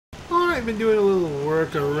I've been doing a little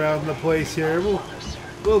work around the place here.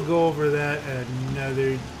 We'll go over that at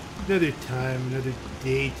another time, another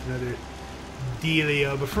date, another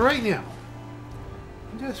dealio. But for right now,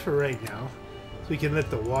 just for right now, so we can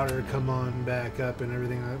let the water come on back up and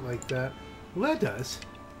everything like that. Let us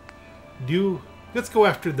let's go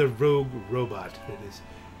after the rogue robot that is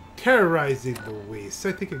terrorizing the wastes.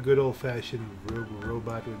 I think a good old-fashioned rogue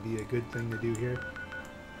robot would be a good thing to do here.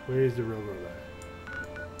 Where is the rogue robot?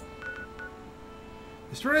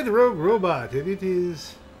 Destroy the rogue robot. It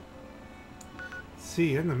is... Let's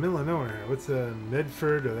see, in the middle of nowhere. What's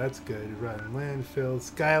Medford? Oh, that's good. Run landfill,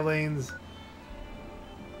 Skylanes.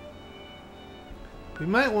 We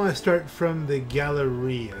might want to start from the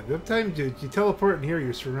Galleria. Sometimes you teleport in here,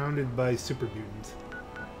 you're surrounded by super mutants.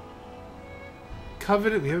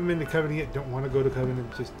 Covenant, we haven't been to Covenant yet. Don't want to go to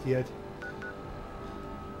Covenant just yet.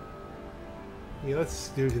 Yeah, let's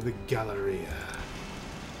do to the Galleria.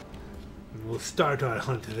 And we'll start our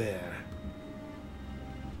hunt there.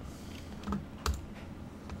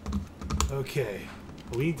 Okay.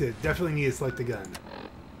 We definitely need to select a gun.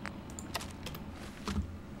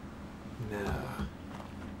 Now,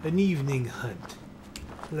 an evening hunt,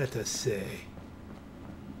 let us say.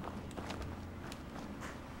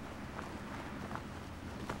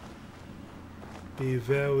 Be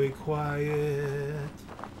very quiet.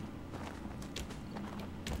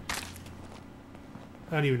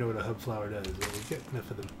 I don't even know what a hub flower does, but we'll get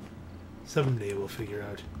enough of them. Someday we'll figure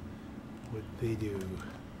out what they do.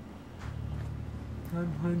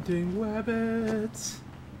 I'm hunting rabbits.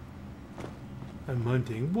 I'm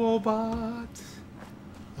hunting wobots.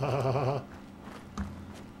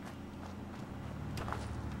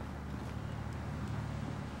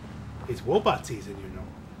 It's wobot season, you know.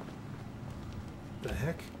 The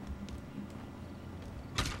heck?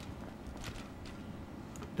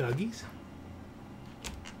 Doggies?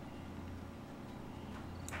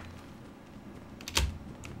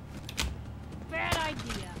 Bad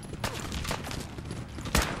idea.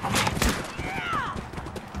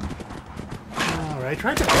 Alright,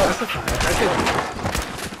 try to classify it.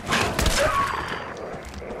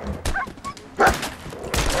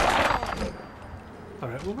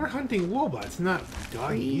 Alright, well, we're hunting wobots, not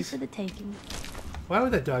doggies. Free for the taking. Why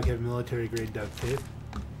would that dog have military-grade duct tape?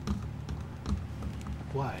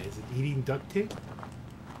 Why? Is it eating duct tape?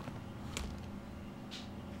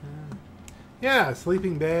 Yeah,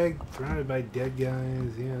 sleeping bag, surrounded by dead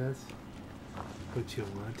guys. Yeah, that's what you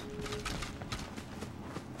want.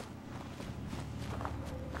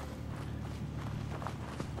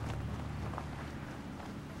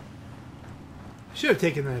 Should have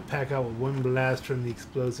taken that pack out with one blast from the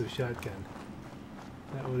explosive shotgun.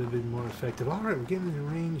 That would have been more effective. Alright, we're getting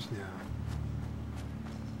in range now.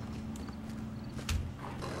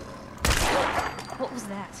 What was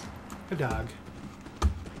that? A dog.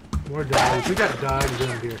 More dogs. We got dogs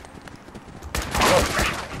around here.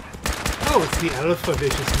 Oh, it's the alpha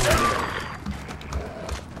vicious one.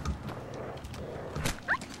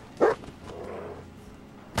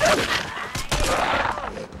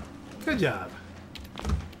 Good job.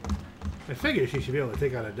 I figured she should be able to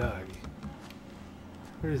take out a dog.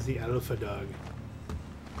 Where's the alpha dog?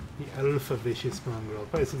 The alpha vicious mongrel.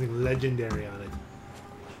 Probably something legendary on it.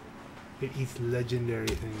 It eats legendary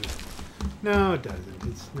things. No, it doesn't.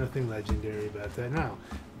 It's nothing legendary about that. Now,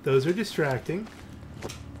 those are distracting.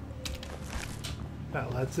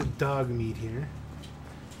 Got lots of dog meat here.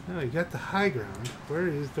 Oh, you got the high ground. Where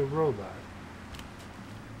is the robot?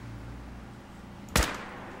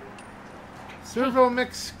 Servo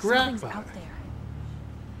mix scrap Something's out there.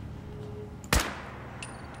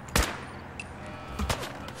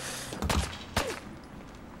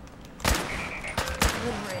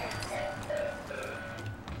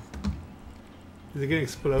 Is it gonna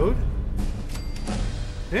explode?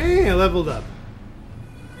 Hey, I leveled up.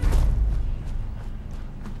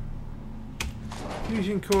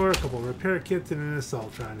 Fusion core, a couple repair kits, and an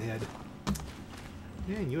assaultron head.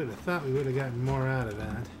 Man, you would have thought we would have gotten more out of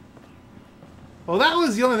that. Well, that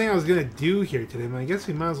was the only thing I was gonna do here today. I guess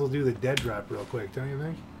we might as well do the dead drop real quick, don't you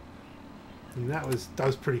think? I mean, that was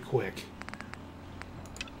pretty quick.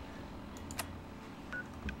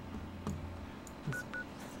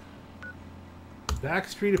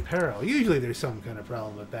 Backstreet Apparel. Usually there's some kind of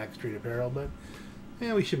problem with Backstreet Apparel, but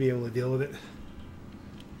yeah, we should be able to deal with it.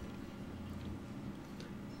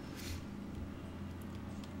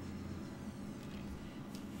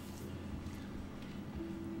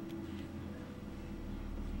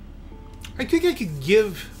 I think I could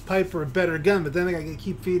give Piper a better gun, but then I gotta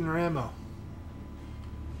keep feeding her ammo.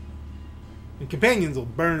 And companions will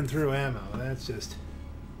burn through ammo. That's just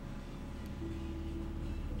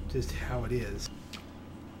just how it is.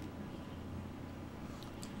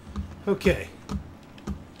 Okay.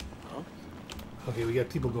 Okay, we got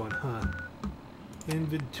people going, huh?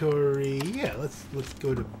 Inventory. Yeah, let's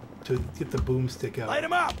go to get the boomstick out. Light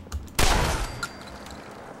him up!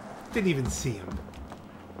 Didn't even see him.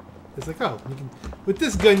 It's like, oh, you can, with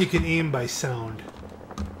this gun you can aim by sound.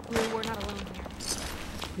 We're not alone here.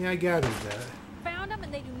 Yeah, I gathered that. Found them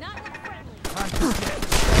and they do not look friendly.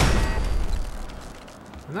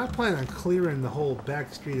 I'm not planning on clearing the whole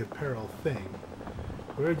back street of peril thing.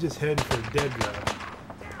 We're just heading for a dead drop.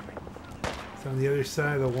 It's on the other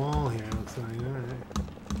side of the wall here, it looks like. Alright.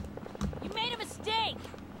 You made a mistake.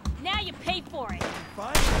 Now you pay for it.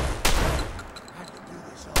 Fine. I can do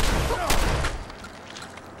this all.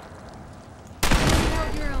 You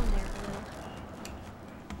held your own there,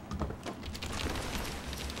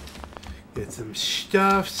 Blue. Get some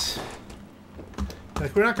stuffs.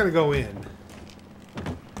 Like, we're not going to go in.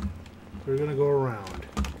 We're going to go around.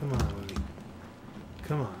 Come on, Louie.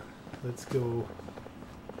 Come on. Let's go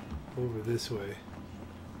over this way.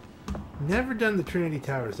 Never done the Trinity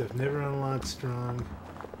Tower stuff. Never unlocked strong.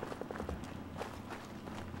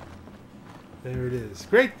 There it is.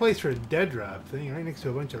 Great place for a dead drop thing, right next to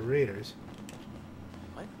a bunch of raiders.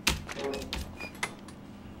 What?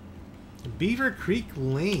 Beaver Creek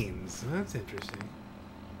Lanes. That's interesting.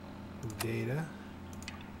 Data.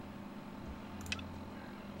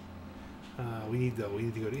 We need to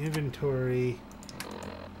go to inventory.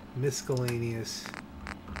 Miscellaneous.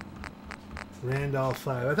 Randolph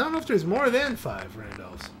 5. I don't know if there's more than 5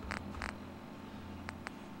 Randolphs.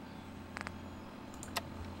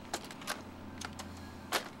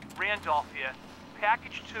 Randolph here.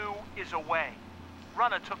 Package 2 is away.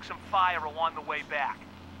 Runner took some fire along the way back.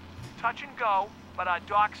 Touch and go, but our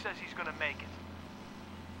doc says he's gonna make it.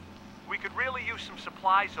 We could really use some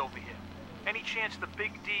supplies over here. Any chance the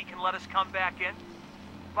Big D can let us come back in?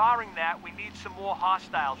 Barring that, we need some more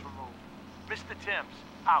hostiles removed. Mr. Timms,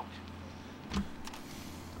 out.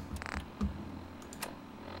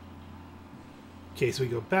 Okay, so we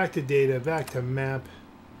go back to data, back to map.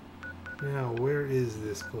 Now, where is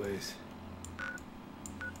this place?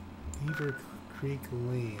 Beaver Creek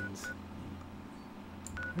Lanes.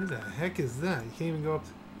 Where the heck is that? You can't even go up.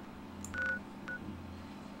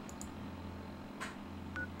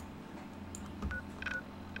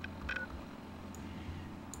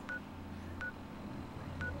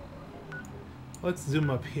 Let's zoom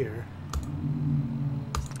up here.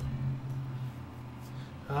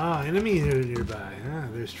 Ah, enemies are nearby. Ah,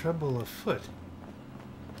 there's trouble afoot.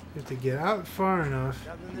 You have to get out far enough.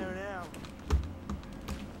 Nothing there now.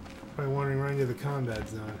 Probably wandering right into the combat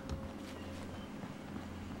zone.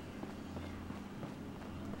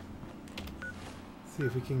 Let's see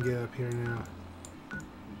if we can get up here now.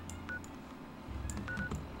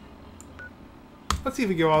 Let's see if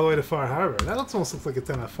we go all the way to Far Harbor. That almost looks like it's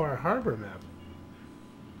on a Far Harbor map.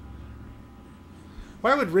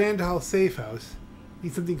 Why would Randolph Safehouse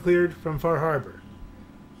need something cleared from Far Harbor?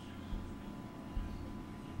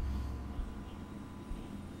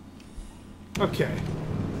 Okay.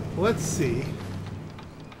 Let's see.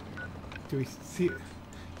 Do we see it?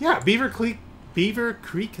 Yeah, Beaver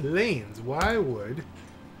Creek Lanes. Why would...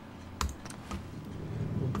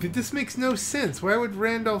 This makes no sense. Why would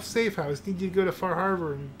Randolph Safehouse need you to go to Far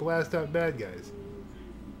Harbor and blast out bad guys?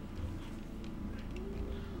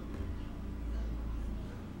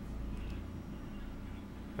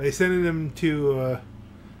 Are they sending them to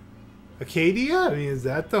Acadia? I mean, is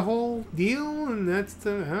that the whole deal? And that's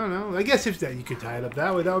the... I don't know. I guess if that you could tie it up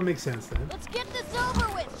that way, that would make sense then. Let's get this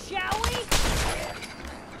over with, shall we?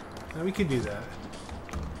 Now we could do that.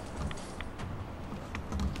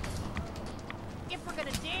 If we're gonna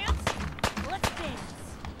dance, let's dance.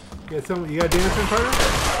 You got dancing, partner?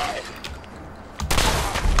 This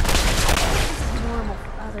is normal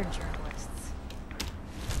for other journalists.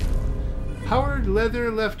 Powered leather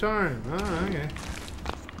left arm. Oh, okay.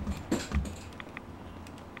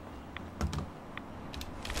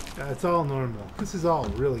 That's all normal. This is all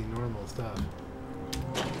really normal stuff.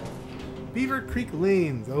 Beaver Creek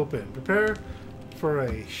Lanes open. Prepare for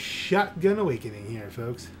a shotgun awakening here,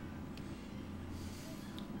 folks.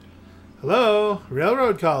 Hello?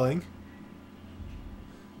 Railroad calling.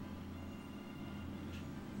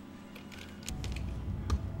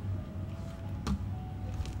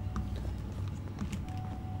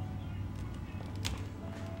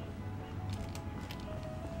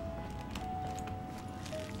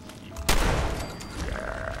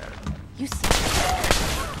 You see.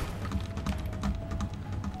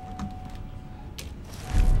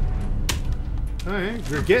 Alright,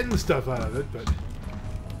 we're getting stuff out of it, but...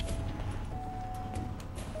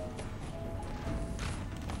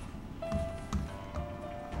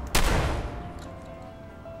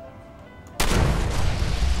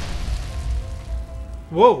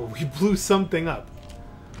 Whoa, we blew something up.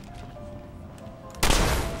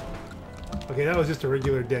 Okay, that was just a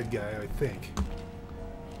regular dead guy, I think.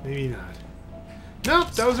 Maybe not.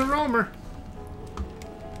 Nope, that was a roamer.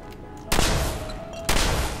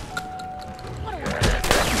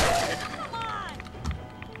 Come on!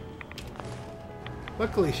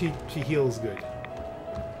 Luckily, she heals good.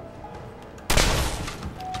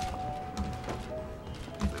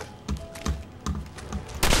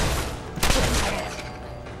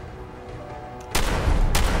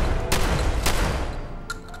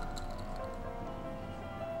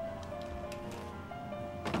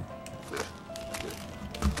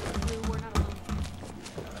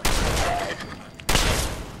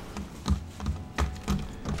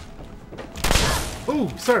 Oh,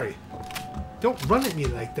 sorry. Don't run at me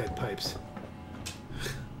like that, Pipes.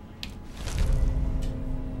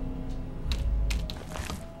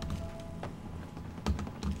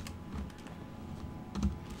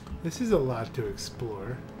 This is a lot to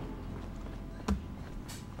explore.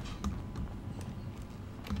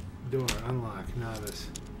 Door unlock, novice.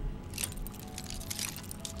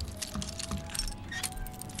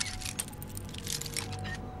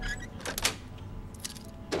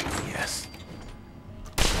 Yes.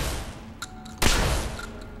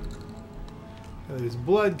 Oh, there's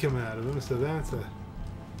blood coming out of him, so that's a...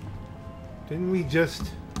 Didn't we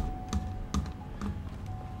just...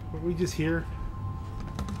 Weren't we just here?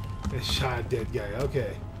 I shot a dead guy,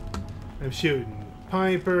 okay. I'm shooting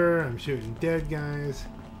Piper, I'm shooting dead guys.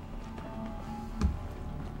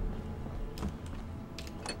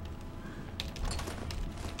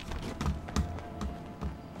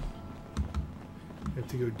 Have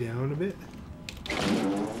to go down a bit.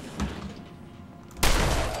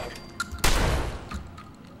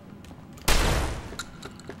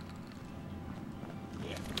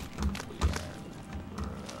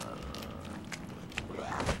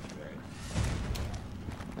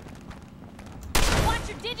 Watch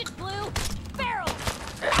your digits, Blue! Barrel!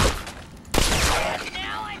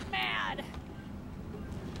 Now I'm mad!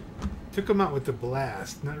 Took him out with the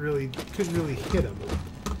blast. Not really, couldn't really hit him.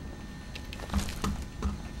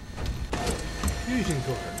 Fusion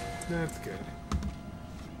core. That's good.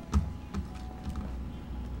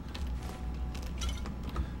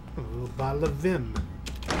 A little bottle of Vim.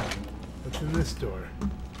 What's in this door?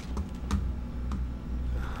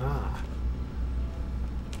 Aha.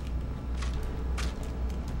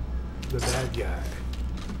 The bad guy.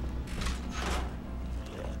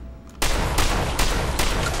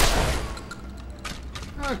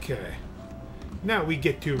 Okay. Now we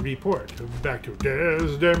get to report. Back to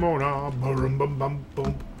Desdemona. Boom, bum, bum,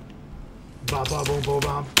 boom. Ba, ba, boom, boom,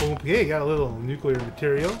 bum, boom. Hey, got a little nuclear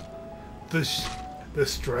material. The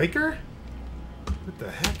striker? What the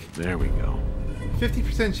heck? There we go.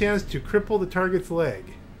 50% chance to cripple the target's leg.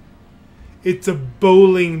 It's a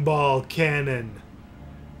bowling ball cannon.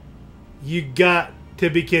 You got to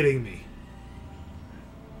be kidding me.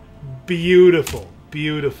 Beautiful.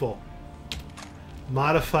 Beautiful.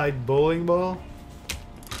 Modified bowling ball?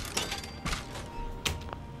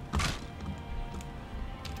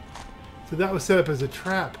 So that was set up as a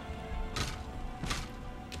trap.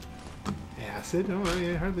 Acid? Oh,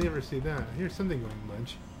 I hardly ever see that. Here's something going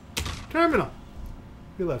bunch. Terminal!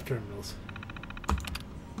 We love terminals.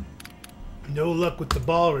 No luck with the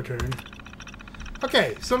ball return.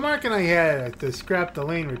 Okay, so Mark and I had the scrap the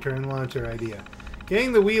lane return launcher idea.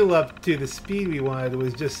 Getting the wheel up to the speed we wanted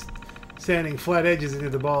was just sanding flat edges into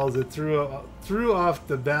the balls that threw off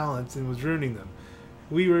the balance and was ruining them.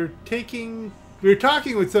 We were talking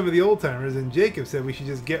with some of the old timers, and Jacob said we should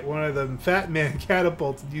just get one of them Fat Man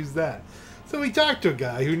catapults and use that. So we talked to a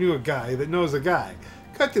guy who knew a guy that knows a guy.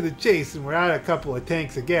 Cut to the chase, and we're out a couple of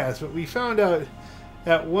tanks of gas, but we found out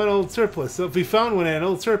at one old surplus. So if we found one at an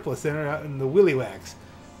old surplus center out in the Willy Wax.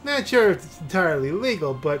 Not sure if it's entirely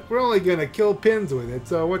legal, but we're only gonna kill pins with it,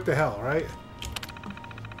 so what the hell, right?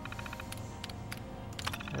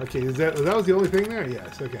 Okay, that was the only thing there?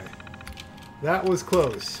 Yes, okay. That was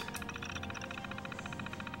close.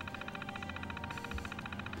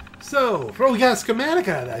 So, we got a schematic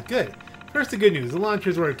out of that. Good. First, the good news. The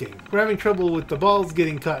launcher's working. We're having trouble with the balls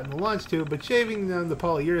getting caught in the launch tube, but shaving down the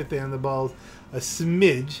polyurethane on the balls a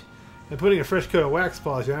smidge and putting a fresh coat of wax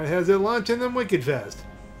polish on it has it launching them wicked fast.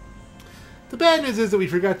 The bad news is that we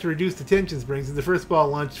forgot to reduce the tension springs, and the first ball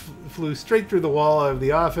launch flew straight through the wall of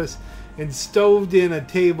the office and stoved in a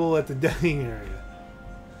table at the dining area.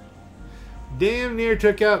 Damn near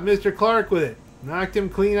took out Mr. Clark with it. Knocked him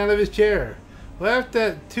clean out of his chair. We'll have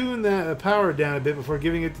to tune the power down a bit before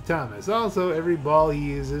giving it to Thomas. Also, every ball he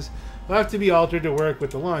uses will have to be altered to work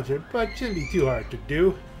with the launcher, but shouldn't be too hard to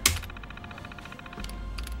do.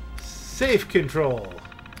 Safe control.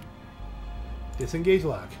 Disengage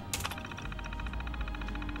lock.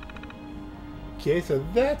 Okay, so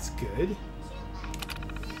that's good.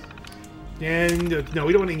 And no,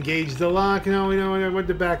 we don't want to engage the lock. No, we don't want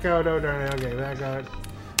to back out. Oh, darn it. Okay, back out.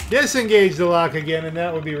 Disengage the lock again, and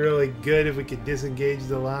that would be really good if we could disengage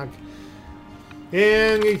the lock.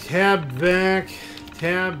 And we tab back.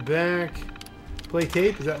 Tab back. Play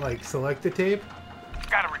tape? Is that like select the tape?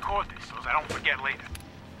 Gotta record this so I don't forget later.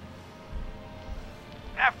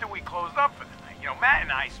 After we closed up for the night, you know, Matt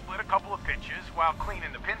and I split a couple of pictures while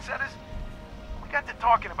cleaning the pin setters. We got to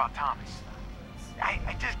talking about Thomas.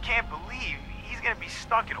 I just can't believe he's gonna be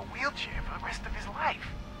stuck in a wheelchair for the rest of his life.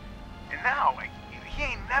 And now, he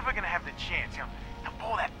ain't never gonna have the chance, you know, to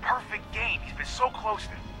pull that perfect game he's been so close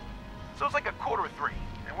to. So it's like 2:45,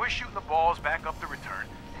 and we're shooting the balls back up the return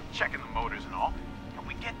and checking the motors and all. And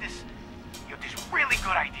we get this, you know, this really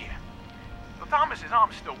good idea. So Thomas's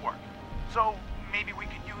arms still work. So maybe we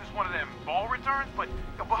could use one of them ball returns, but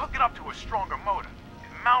we'll hook it up to a stronger motor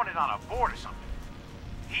and mount it on a board or something.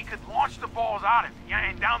 He could launch the balls out of it, yeah,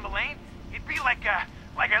 and down the lane, it'd be like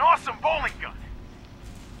an awesome bowling gun.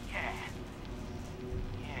 Yeah.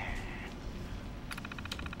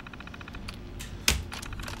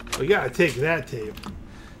 We gotta take that tape.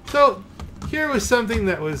 So, here was something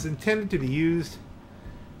that was intended to be used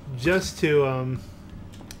just to,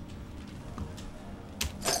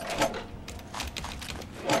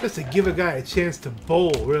 just to give a guy a chance to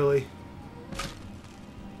bowl, really.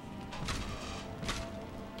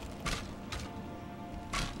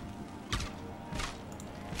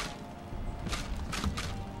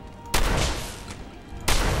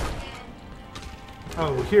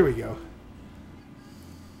 Oh, here we go.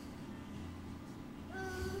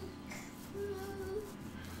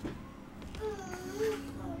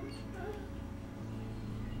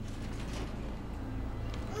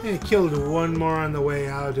 I killed one more on the way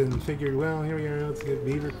out and figured, well, here we are. Let's get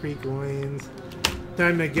Beaver Creek Lanes.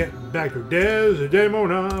 Time to get back to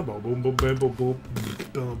Desdemona. Boom, boom, boom, boom,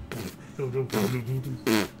 boom.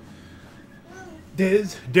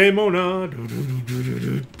 Desdemona.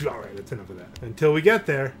 Alright, that's enough of that. Until we get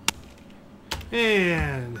there.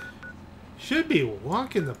 And should be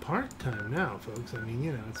walking the park time now, folks. I mean,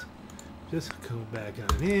 you know, it's just go back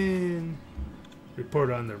on in.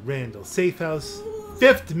 Report on the Randolph Safehouse.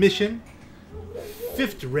 5th mission.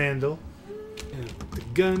 5th Randall. And put the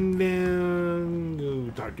gun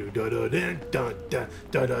down.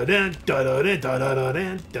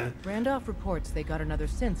 Randolph reports they got another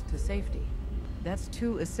synth to safety. That's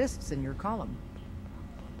 2 assists in your column.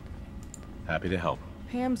 Happy to help.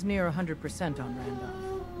 Pam's near 100% on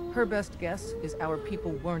Randolph. Her best guess is our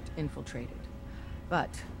people weren't infiltrated. But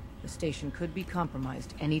the station could be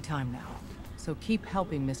compromised any time now. So keep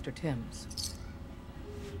helping Mr. Timms.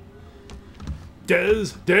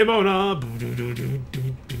 Desdemona.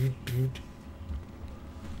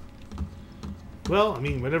 Well, I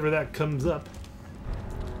mean, whenever that comes up.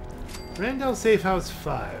 Randolph Safehouse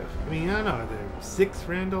 5. I mean, I don't know. Are there 6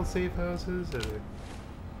 Randolph Safehouses? Are there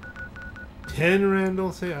 10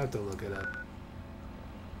 Randolph Safe? I have to look it up.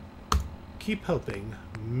 Keep helping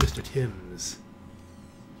Mr. Timms.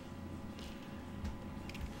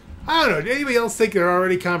 I don't know. Did anybody else think they're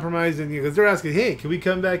already compromised? Because they're asking, hey, can we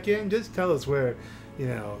come back in? Just tell us where, you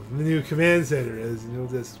know, the new command center is, and we'll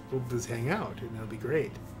just hang out, and that'll be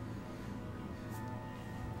great.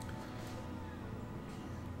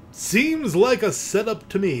 Seems like a setup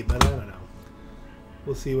to me, but I don't know.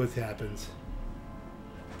 We'll see what happens.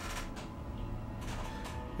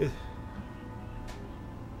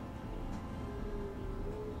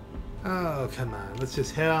 Oh, come on. Let's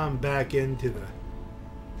just head on back into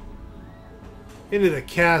the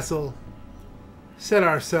castle. Set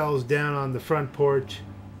ourselves down on the front porch.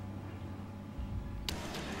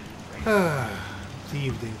 It's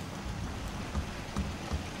evening.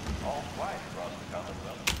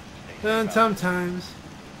 And sometimes,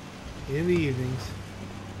 in the evenings,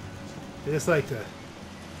 I just like to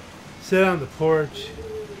sit on the porch,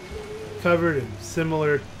 covered in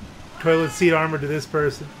similar toilet seat armor to this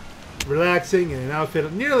person, relaxing in an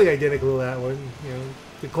outfit nearly identical to that one, you know,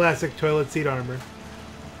 the classic toilet seat armor,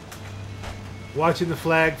 watching the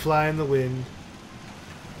flag fly in the wind,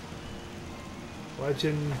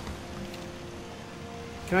 watching...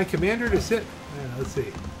 Can I command her to sit? Let's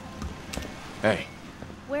see. Hey.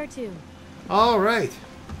 Where to? All right.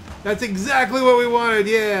 That's exactly what we wanted,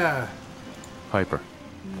 yeah. Piper.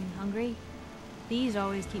 Hungry? These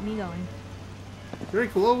always keep me going. Very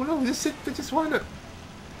cool. Oh, no, just sit. Just wanted to...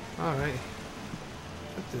 All right.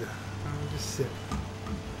 Just sit.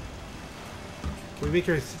 Can we make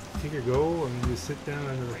her take her go? I mean, just sit down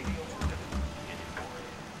on her...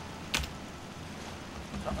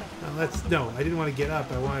 No, I didn't want to get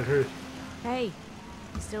up. I wanted her. Hey,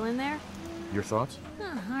 you still in there? Your thoughts?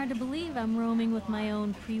 Huh, hard to believe I'm roaming with my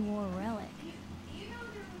own pre-war relic.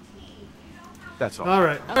 That's all. All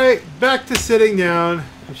right, back to sitting down.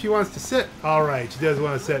 If she wants to sit, all right, she does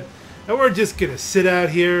want to sit. And we're just going to sit out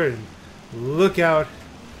here and look out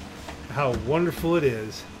how wonderful it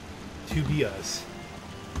is to be us.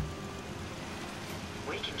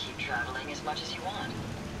 We can keep traveling as much as you want.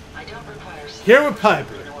 I don't require Here with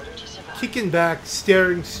Piper, in order to survive. kicking back,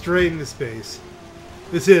 staring straight into space.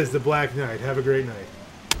 This is the Black Knight. Have a great night.